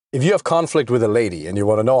If you have conflict with a lady and you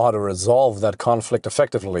want to know how to resolve that conflict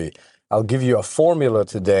effectively, I'll give you a formula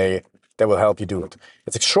today that will help you do it.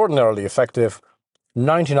 It's extraordinarily effective.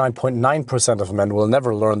 99.9% of men will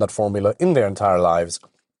never learn that formula in their entire lives.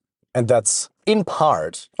 And that's in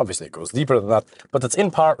part, obviously it goes deeper than that, but that's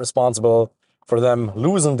in part responsible for them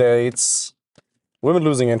losing dates, women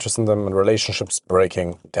losing interest in them, and relationships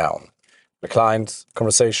breaking down. The client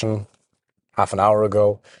conversation half an hour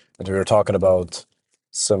ago, and we were talking about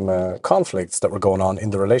some conflicts that were going on in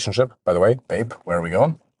the relationship. By the way, babe, where are we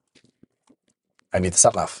going? I need the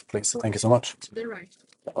sat nav, please. Thank you so much. To the right.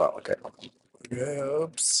 Well, okay.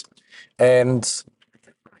 Oops. And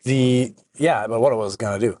but what I was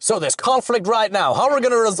going to do. So there's conflict right now. How are we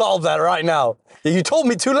going to resolve that right now? You told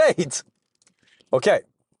me too late. Okay.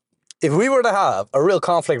 If we were to have a real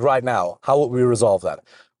conflict right now, how would we resolve that?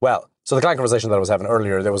 Well, so the client conversation that I was having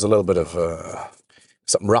earlier, there was a little bit of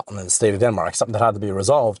something rotten in the state of Denmark, something that had to be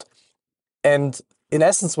resolved. And in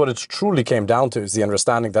essence, what it truly came down to is the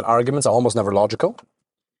understanding that arguments are almost never logical.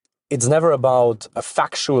 It's never about a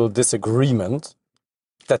factual disagreement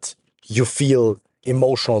that you feel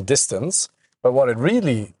emotional distance, but what it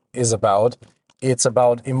really is about, it's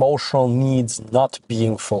about emotional needs not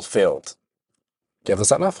being fulfilled. Do you have the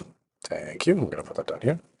sat nav? Thank you. I'm going to put that down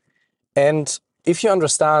here. And if you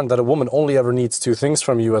understand that a woman only ever needs two things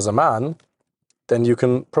from you as a man, then you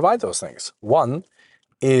can provide those things. One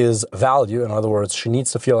is value. In other words, she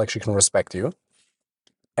needs to feel like she can respect you.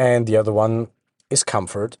 And the other one is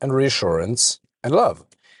comfort and reassurance and love.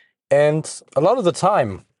 And a lot of the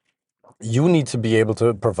time, you need to be able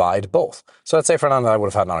to provide both. So let's say Fernanda and I would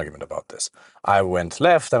have had an argument about this. I went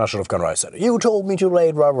left and I should have gone right. I said, you told me to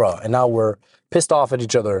late, rah, rah. And now we're pissed off at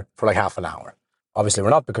each other for like half an hour. Obviously,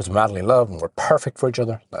 we're not, because we're madly in love and we're perfect for each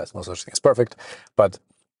other. There's no such thing as perfect. But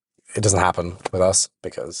it doesn't happen with us,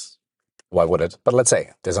 because why would it? But let's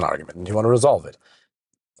say there's an argument and you want to resolve it.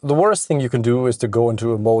 The worst thing you can do is to go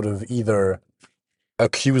into a mode of either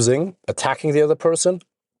accusing, attacking the other person,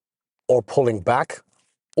 or pulling back,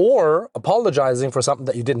 or apologizing for something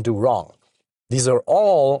that you didn't do wrong. These are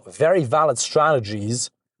all very valid strategies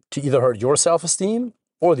to either hurt your self-esteem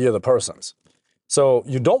or the other person's. So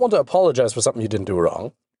you don't want to apologize for something you didn't do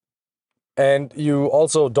wrong. And you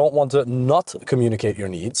also don't want to not communicate your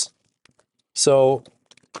needs. So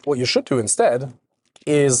what you should do instead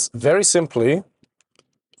is very simply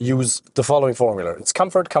use the following formula. It's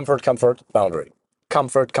comfort, comfort, comfort, boundary.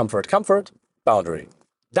 Comfort, comfort, comfort, boundary.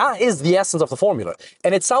 That is the essence of the formula.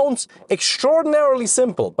 And it sounds extraordinarily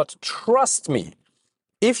simple, but trust me,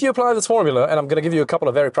 if you apply this formula, and I'm going to give you a couple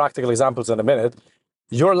of very practical examples in a minute,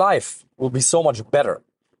 your life will be so much better.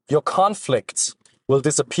 Your conflicts will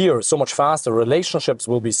disappear so much faster. Relationships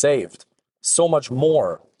will be saved so much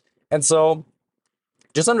more. And so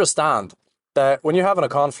just understand that when you're having a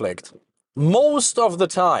conflict, most of the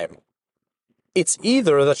time, it's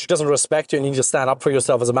either that she doesn't respect you and you need to stand up for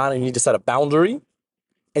yourself as a man and you need to set a boundary,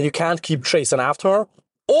 and you can't keep chasing after her,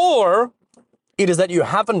 or it is that you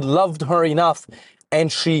haven't loved her enough and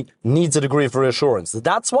she needs a degree of reassurance.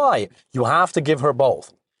 That's why you have to give her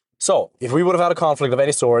both. So if we would have had a conflict of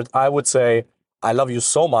any sort, I would say, I love you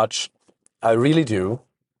so much. I really do.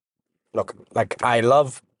 Look, like, I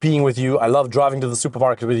love being with you. I love driving to the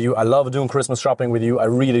supermarket with you. I love doing Christmas shopping with you. I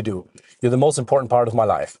really do. You're the most important part of my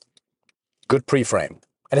life. Good pre-frame.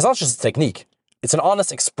 And it's not just a technique. It's an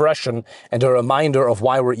honest expression and a reminder of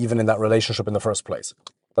why we're even in that relationship in the first place.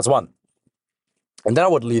 That's one. And that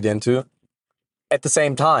would lead into, at the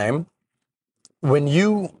same time, when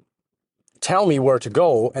you tell me where to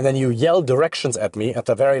go and then you yell directions at me at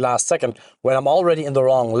the very last second when I'm already in the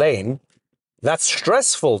wrong lane, that's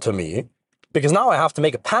stressful to me, because now I have to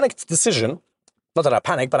make a panicked decision. Not that I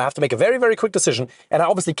panic, but I have to make a very, very quick decision. And I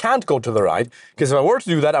obviously can't go to the right, because if I were to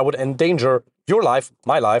do that, I would endanger your life,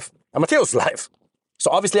 my life, and Matteo's life.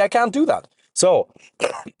 So obviously I can't do that. So,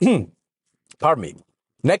 pardon me.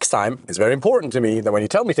 Next time, it's very important to me that when you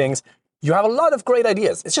tell me things, you have a lot of great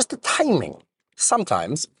ideas. It's just the timing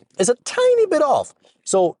sometimes is a tiny bit off.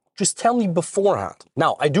 So just tell me beforehand.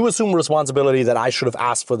 Now, I do assume responsibility that I should have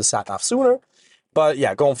asked for the sat nav sooner. But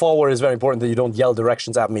yeah, going forward, it's very important that you don't yell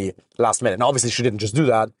directions at me last minute. And obviously, she didn't just do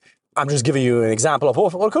that. I'm just giving you an example of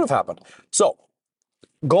what could have happened. So,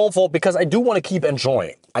 going forward, because I do want to keep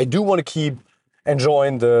enjoying. I do want to keep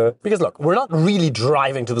enjoying because look, we're not really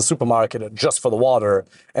driving to the supermarket just for the water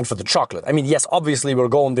and for the chocolate. I mean, yes, obviously, we're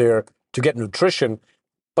going there to get nutrition.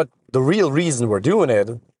 But the real reason we're doing it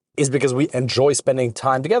is because we enjoy spending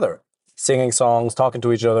time together. Singing songs, talking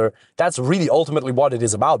to each other. That's really ultimately what it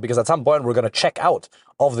is about, because at some point we're going to check out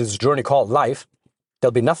of this journey called life.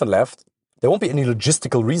 There'll be nothing left. There won't be any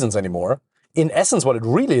logistical reasons anymore. in essence, what it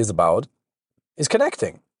really is about is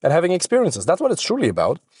connecting and having experiences. That's what it's truly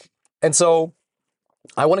about. And so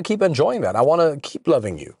I want to keep enjoying that. I want to keep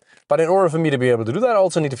loving you. But in order for me to be able to do that, I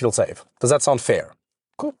also need to feel safe. Does that sound fair?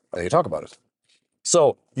 Cool. There you talk about it.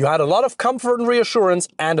 So you had a lot of comfort and reassurance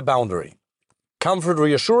and a boundary. Comfort,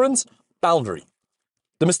 reassurance, boundary.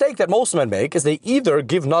 The mistake that most men make is they either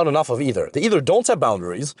give not enough of either. They either don't set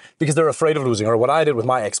boundaries because they're afraid of losing her. What I did with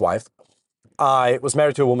my ex-wife, I was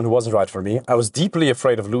married to a woman who wasn't right for me. I was deeply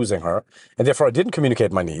afraid of losing her, and therefore I didn't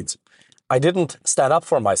communicate my needs. I didn't stand up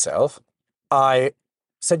for myself. I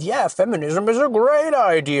said, yeah, feminism is a great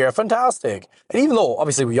idea, fantastic. And even though,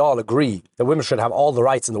 obviously, we all agree that women should have all the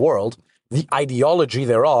rights in the world, the ideology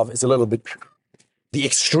thereof is a little bit the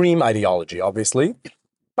extreme ideology, obviously.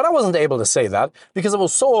 But I wasn't able to say that because I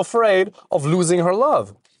was so afraid of losing her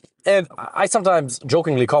love. And I sometimes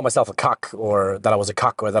jokingly call myself a cuck, or that I was a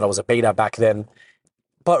cuck, or that I was a beta back then.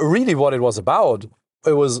 But really what it was about,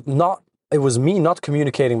 it was me not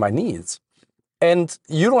communicating my needs. And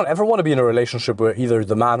you don't ever want to be in a relationship where either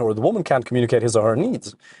the man or the woman can't communicate his or her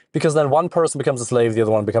needs, because then one person becomes a slave, the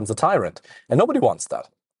other one becomes a tyrant. And nobody wants that.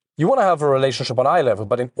 You want to have a relationship on eye level,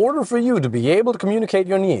 but in order for you to be able to communicate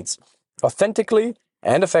your needs authentically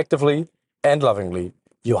and effectively and lovingly,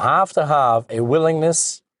 you have to have a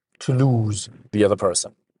willingness to lose the other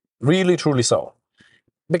person. Really, truly so.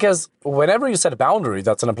 Because whenever you set a boundary,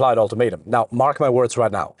 that's an implied ultimatum. Now, mark my words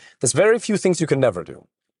right now. There's very few things you can never do.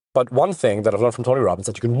 But one thing that I've learned from Tony Robbins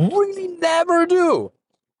that you can really never do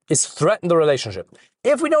is threaten the relationship.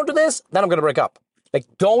 If we don't do this, then I'm going to break up. Like,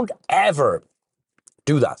 don't ever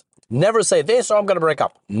do that. Never say this or I'm going to break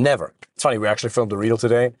up. Never. It's funny, we actually filmed a reel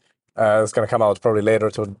today. It's going to come out probably later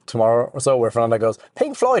tomorrow or so, where Fernanda goes,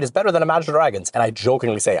 Pink Floyd is better than Imagine Dragons. And I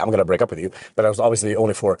jokingly say, I'm going to break up with you. But that was obviously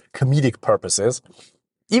only for comedic purposes.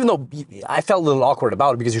 Even though I felt a little awkward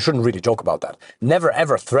about it, because you shouldn't really joke about that. Never,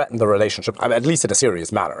 ever threaten the relationship, I mean, at least in a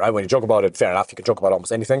serious manner, right? When you joke about it, fair enough, you can joke about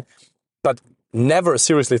almost anything. But never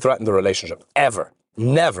seriously threaten the relationship. Ever.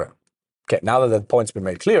 Never. Okay, now that the point's been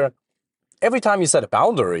made clear, every time you set a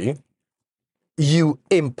boundary, you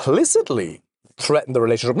implicitly threaten the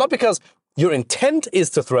relationship. Not because your intent is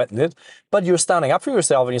to threaten it, but you're standing up for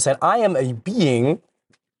yourself and you're saying, I am a being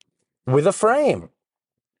with a frame.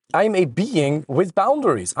 I'm a being with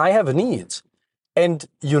boundaries. I have needs. And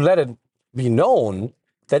you let it be known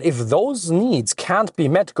that if those needs can't be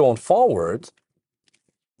met going forward,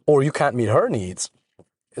 or you can't meet her needs,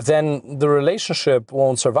 then the relationship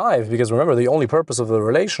won't survive. Because remember, the only purpose of the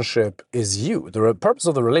relationship is you. The purpose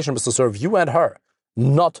of the relationship is to serve you and her,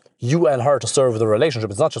 not you and her to serve the relationship.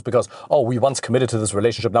 It's not just because, oh, we once committed to this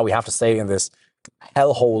relationship, now we have to stay in this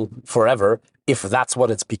hellhole forever, if that's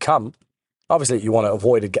what it's become. Obviously, you want to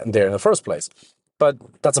avoid it getting there in the first place, but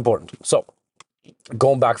that's important. So,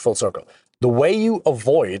 going back full circle, the way you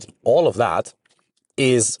avoid all of that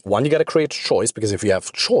is, one, you got to create choice, because if you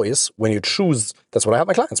have choice, when you choose, that's what I have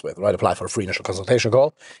my clients with, right? Apply for a free initial consultation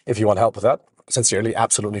call. If you want help with that, sincerely,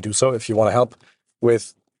 absolutely do so. If you want help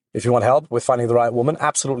with finding the right woman,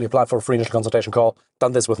 absolutely apply for a free initial consultation call.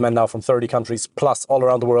 Done this with men now from 30 countries plus all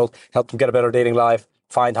around the world, help them get a better dating life,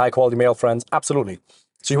 find high quality male friends, absolutely.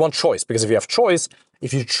 So you want choice, because if you have choice,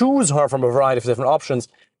 if you choose her from a variety of different options,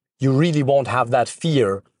 you really won't have that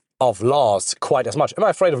fear of loss quite as much. Am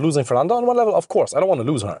I afraid of losing Fernanda on one level? Of course, I don't want to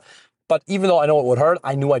lose her. But even though I know it would hurt,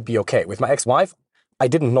 I knew I'd be okay. With my ex-wife, I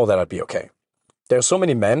didn't know that I'd be okay. There are so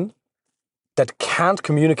many men that can't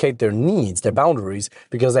communicate their needs, their boundaries,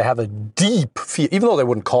 because they have a deep fear, even though they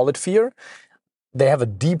wouldn't call it fear, they have a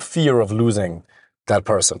deep fear of losing that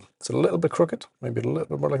person. It's a little bit crooked, maybe a little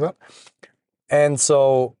bit more like that. And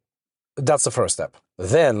so that's the first step.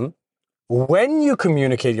 Then, when you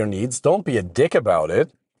communicate your needs, don't be a dick about it.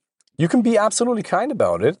 You can be absolutely kind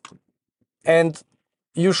about it. And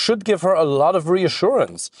you should give her a lot of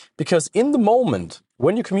reassurance. Because in the moment,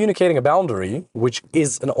 when you're communicating a boundary, which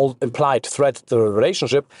is an implied threat to the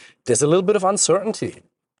relationship, there's a little bit of uncertainty.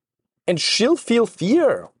 And she'll feel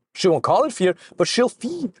fear. She won't call it fear, but she'll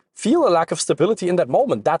feel a lack of stability in that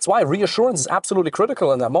moment. That's why reassurance is absolutely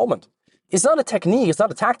critical in that moment. It's not a technique, it's not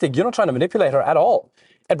a tactic. You're not trying to manipulate her at all.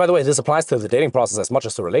 And by the way, this applies to the dating process as much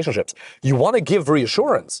as to relationships. You want to give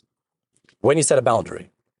reassurance when you set a boundary.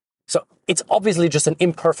 So it's obviously just an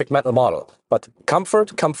imperfect mental model. But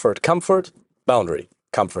comfort, comfort, comfort, boundary.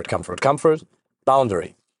 Comfort, comfort, comfort,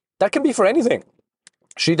 boundary. That can be for anything.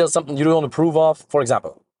 She does something you don't approve of. For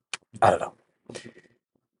example, I don't know.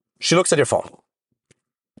 She looks at your phone.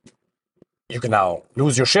 You can now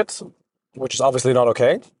lose your shit, which is obviously not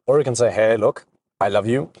okay. Or you can say, hey, look, I love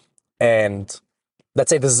you. And let's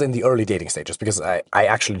say this is in the early dating stages, because I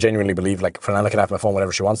actually genuinely believe like Fernanda can have my phone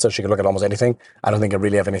whenever she wants to. She can look at almost anything. I don't think I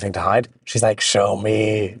really have anything to hide. She's like, show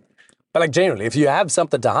me. But like genuinely, if you have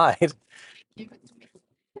something to hide.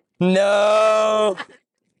 No.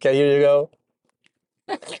 Okay, here you go.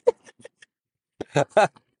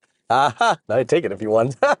 Aha. No, take it if you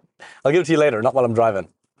want. I'll give it to you later, not while I'm driving.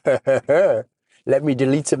 Let me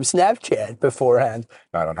delete some Snapchat beforehand.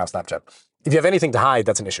 No, I don't have Snapchat. If you have anything to hide,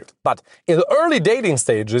 that's an issue. But in the early dating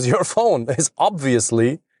stages, your phone is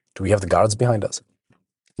obviously... Do we have the guards behind us?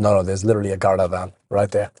 No, there's literally a Garda van right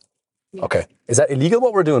there. Okay. Is that illegal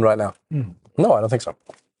what we're doing right now? No, I don't think so.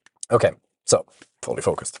 Okay, so, fully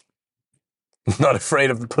focused. Not afraid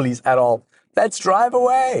of the police at all. Let's drive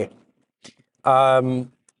away.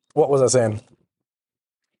 What was I saying?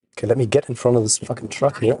 Okay, let me get in front of this fucking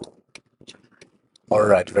truck here. All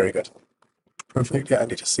right, very good. Perfect. Yeah, I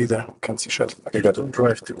need to see there. Can't see shit. Okay, good. Don't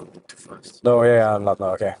drive too fast. No, yeah, I'm not.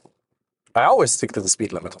 No, okay. I always stick to the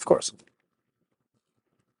speed limit, of course.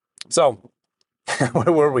 So,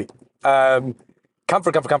 where were we?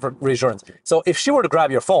 Comfort, reassurance. So, if she were to grab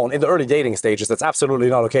your phone in the early dating stages, that's absolutely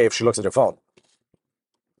not okay if she looks at your phone.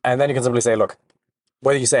 And then you can simply say, look,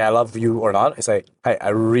 whether you say I love you or not, I say, hey, I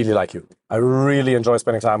really like you. I really enjoy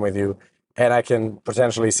spending time with you. And I can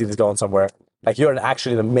potentially see this going somewhere. Like, you're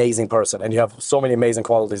actually an amazing person and you have so many amazing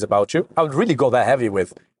qualities about you. I would really go that heavy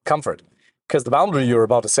with comfort, because the boundary you're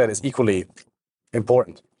about to set is equally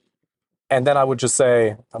important. And then I would just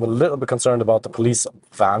say, I'm a little bit concerned about the police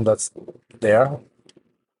van that's there.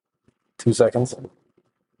 2 seconds.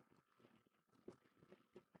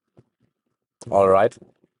 All right.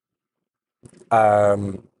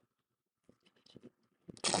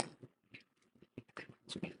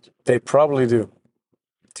 They probably do.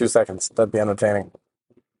 2 seconds. That'd be entertaining.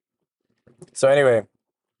 So anyway,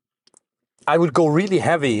 I would go really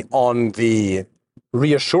heavy on the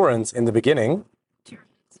reassurance in the beginning.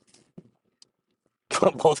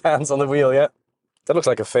 Both hands on the wheel, yeah. That looks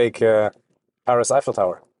like a fake Paris Eiffel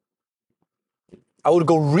Tower. I would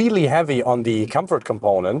go really heavy on the comfort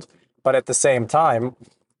component, but at the same time,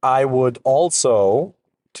 I would also...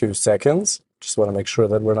 2 seconds. Just want to make sure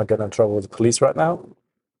that we're not getting in trouble with the police right now.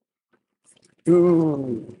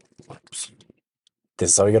 Ooh. Oops.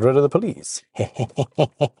 This is how you get rid of the police.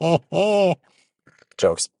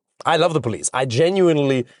 Jokes. I love the police. I'm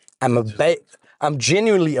genuinely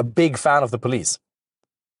a big fan of the police.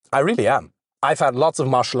 I really am. I've had lots of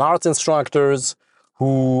martial arts instructors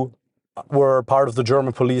who were part of the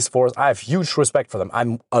German police force. I have huge respect for them.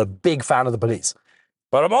 I'm a big fan of the police.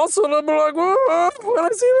 But I'm also a little bit like, when I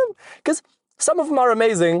see them. Because some of them are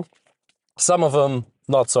amazing. Some of them,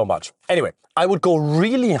 not so much. Anyway, I would go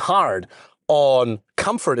really hard on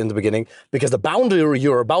comfort in the beginning, because the boundary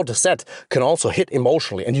you're about to set can also hit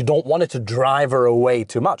emotionally and you don't want it to drive her away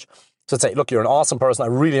too much. So say, look, you're an awesome person. I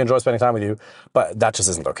really enjoy spending time with you, but that just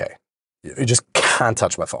isn't okay. You just can't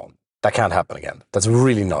touch my phone. That can't happen again. That's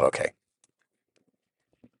really not okay.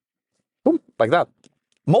 Boom, like that.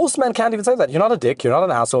 Most men can't even say that. You're not a dick. You're not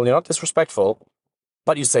an asshole. You're not disrespectful.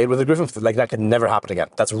 But you say it with a griffin. Like, that can never happen again.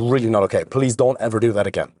 That's really not okay. Please don't ever do that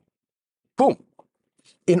again. Boom.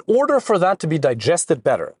 In order for that to be digested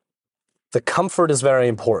better, the comfort is very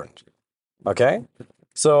important. Okay?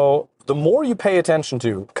 So the more you pay attention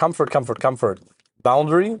to comfort,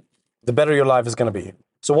 boundary, the better your life is going to be.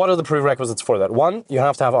 So what are the prerequisites for that? One, you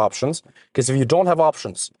have to have options. Because if you don't have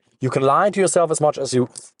options, you can lie to yourself as much as you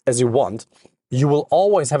want. You will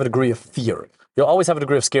always have a degree of fear. You'll always have a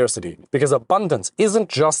degree of scarcity, because abundance isn't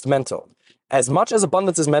just mental. As much as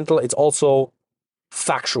abundance is mental, it's also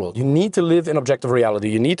factual. You need to live in objective reality.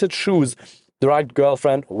 You need to choose the right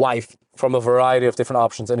girlfriend, wife from a variety of different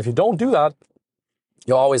options. And if you don't do that,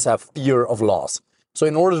 you always have fear of loss. So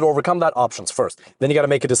in order to overcome that, options first. Then you got to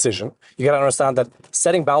make a decision. You got to understand that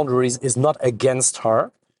setting boundaries is not against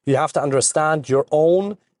her. You have to understand your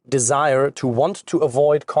own desire to want to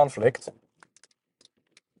avoid conflict.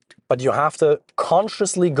 But you have to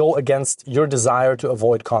consciously go against your desire to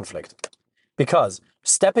avoid conflict. Because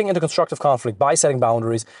stepping into constructive conflict by setting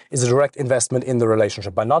boundaries is a direct investment in the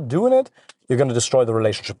relationship. By not doing it, you're going to destroy the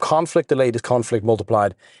relationship. Conflict delayed is conflict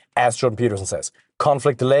multiplied, as Jordan Peterson says.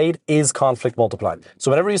 Conflict delayed is conflict multiplied. So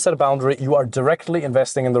whenever you set a boundary, you are directly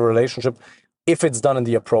investing in the relationship if it's done in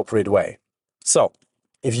the appropriate way. So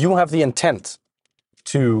if you have the intent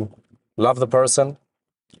to love the person,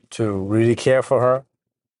 to really care for her,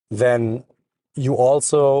 then you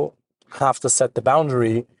also have to set the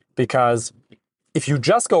boundary, because if you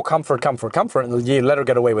just go comfort, and you let her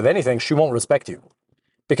get away with anything, she won't respect you.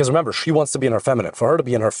 Because remember, she wants to be in her feminine. For her to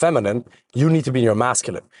be in her feminine, you need to be in your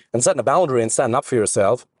masculine. And setting a boundary and standing up for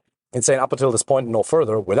yourself and saying up until this point, no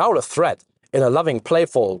further, without a threat, in a loving,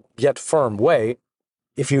 playful, yet firm way,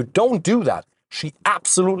 if you don't do that, she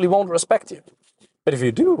absolutely won't respect you. But if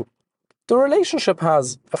you do, the relationship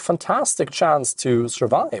has a fantastic chance to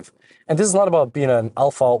survive. And this is not about being an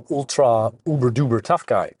alpha, ultra, uber-duber tough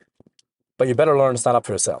guy. But you better learn to stand up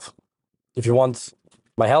for yourself. If you want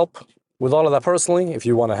my help with all of that personally, if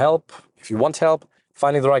you want help,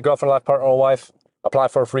 finding the right girlfriend, life partner, or wife, apply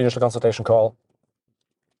for a free initial consultation call.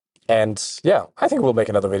 And yeah, I think we'll make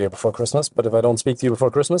another video before Christmas. But if I don't speak to you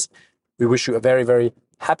before Christmas, we wish you a very, very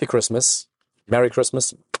happy Christmas, Merry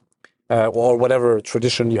Christmas, or whatever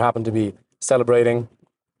tradition you happen to be celebrating.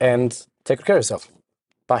 And take good care of yourself.